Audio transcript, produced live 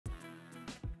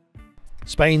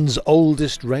Spain's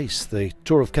oldest race, the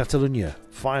Tour of Catalunya,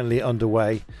 finally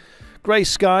underway. Grey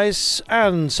skies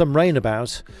and some rain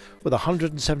about, with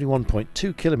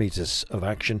 171.2 kilometres of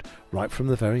action right from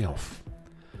the very off.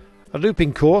 A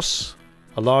looping course,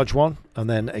 a large one, and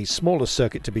then a smaller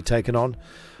circuit to be taken on,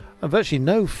 and virtually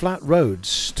no flat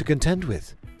roads to contend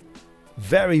with.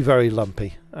 Very, very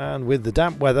lumpy, and with the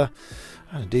damp weather,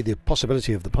 and indeed the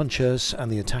possibility of the punchers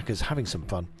and the attackers having some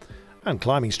fun, and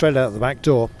climbing straight out the back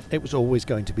door, it was always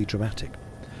going to be dramatic.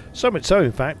 So much so,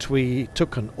 in fact, we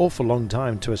took an awful long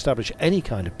time to establish any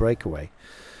kind of breakaway.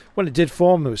 When it did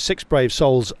form, there were 6 brave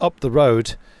souls up the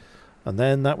road, and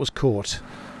then that was caught,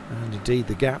 and indeed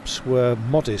the gaps were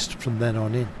modest from then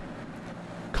on in.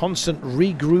 Constant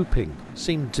regrouping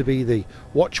seemed to be the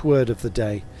watchword of the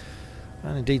day,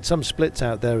 and indeed some splits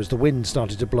out there as the wind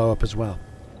started to blow up as well.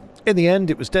 In the end,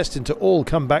 it was destined to all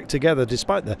come back together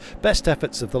despite the best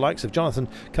efforts of the likes of Jonathan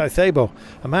Caethebo,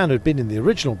 a man who had been in the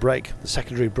original break, the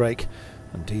secondary break,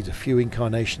 indeed a few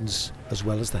incarnations as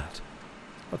well as that.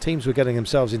 Our teams were getting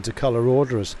themselves into colour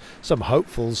order as some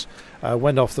hopefuls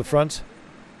went off the front.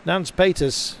 Nance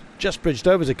Peters just bridged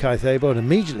over to Caethebo and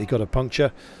immediately got a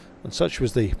puncture, and such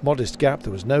was the modest gap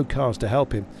there was no cars to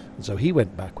help him, and so he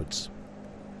went backwards.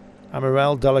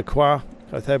 Amirel, Delacroix,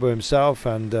 Caethebo himself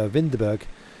and Vinderberg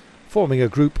forming a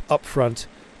group up front.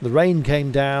 The rain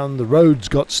came down, the roads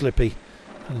got slippy,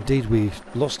 and indeed we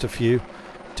lost a few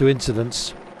to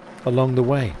incidents along the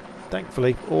way.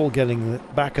 Thankfully, all getting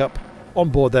back up on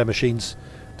board their machines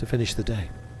to finish the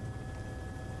day.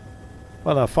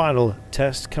 Well, our final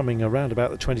test coming around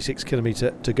about the 26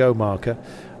 kilometre to go marker,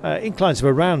 inclines of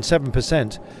around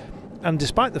 7%, and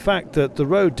despite the fact that the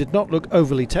road did not look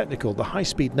overly technical, the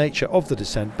high-speed nature of the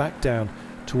descent back down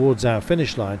towards our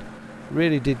finish line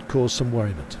really did cause some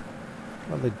worriment.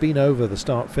 Well, they'd been over the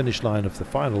start-finish line of the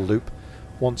final loop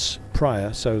once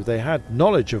prior, so they had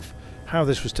knowledge of how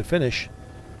this was to finish.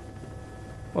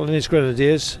 Well, in his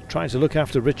Grenadiers, trying to look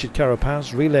after Richard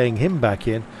Carapaz, relaying him back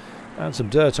in, and some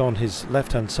dirt on his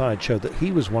left-hand side showed that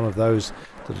he was one of those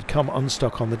that had come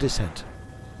unstuck on the descent.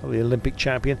 Well, the Olympic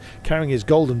champion carrying his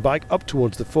golden bike up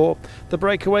towards the fore, the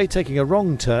breakaway taking a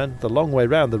wrong turn, the long way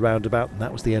round the roundabout, and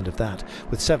that was the end of that,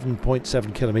 with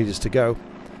 7.7 kilometres to go.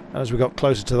 And as we got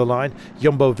closer to the line,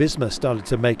 Jumbo-Visma started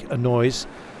to make a noise.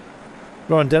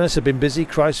 Laurent Dennis had been busy,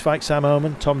 Kruiswijk, Sam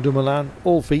Omen, Tom Dumoulin,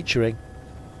 all featuring.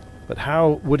 But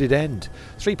how would it end?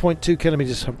 3.2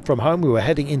 kilometres from home, we were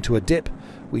heading into a dip.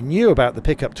 We knew about the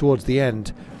pickup towards the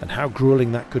end and how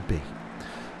gruelling that could be.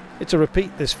 It's a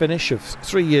repeat, this finish, of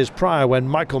 3 years prior when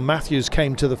Michael Matthews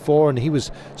came to the fore and he was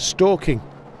stalking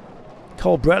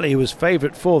Colbrelli, who was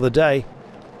favourite for the day.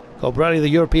 Colbrelli, the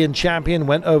European champion,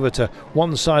 went over to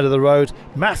one side of the road,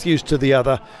 Matthews to the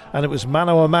other, and it was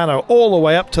mano a mano all the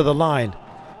way up to the line.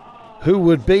 Who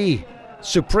would be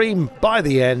supreme by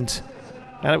the end?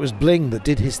 And it was Bling that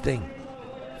did his thing.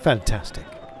 Fantastic.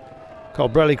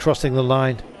 Colbrelli crossing the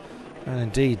line, and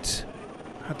indeed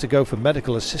had to go for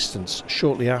medical assistance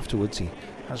shortly afterwards. He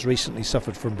has recently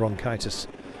suffered from bronchitis.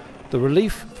 The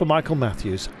relief for Michael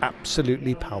Matthews,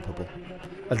 absolutely palpable.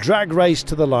 A drag race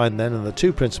to the line then, and the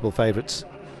two principal favourites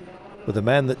were the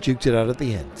men that duked it out at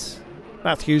the end.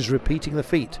 Matthews repeating the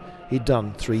feat he'd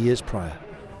done 3 years prior.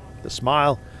 The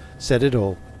smile said it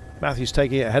all. Matthews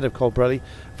taking it ahead of Colbrelli.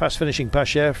 Fast finishing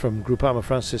Pacher from Groupama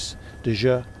Francis de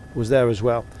Jeux was there as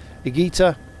well.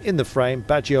 Higuita in the frame,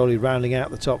 Baggioli rounding out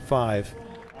the top 5.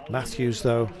 Matthews,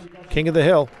 though, king of the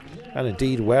hill, and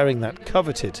indeed wearing that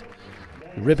coveted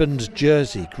ribboned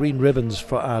jersey, green ribbons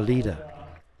for our leader.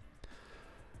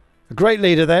 A great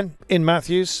leader then in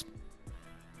Matthews,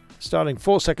 starting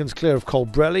 4 seconds clear of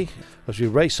Colbrelli as we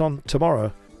race on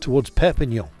tomorrow towards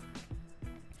Perpignan.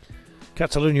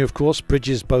 Catalunya, of course,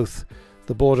 bridges both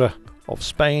the border of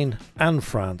Spain and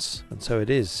France, and so it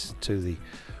is to the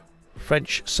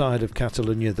French side of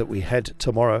Catalunya that we head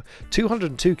tomorrow.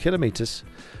 202 kilometres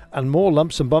and more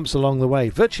lumps and bumps along the way.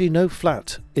 Virtually no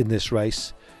flat in this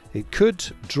race. It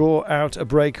could draw out a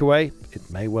breakaway. It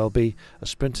may well be a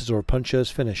sprinter's or a puncher's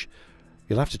finish.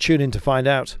 You'll have to tune in to find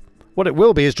out. What it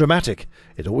will be is dramatic.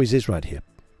 It always is right here.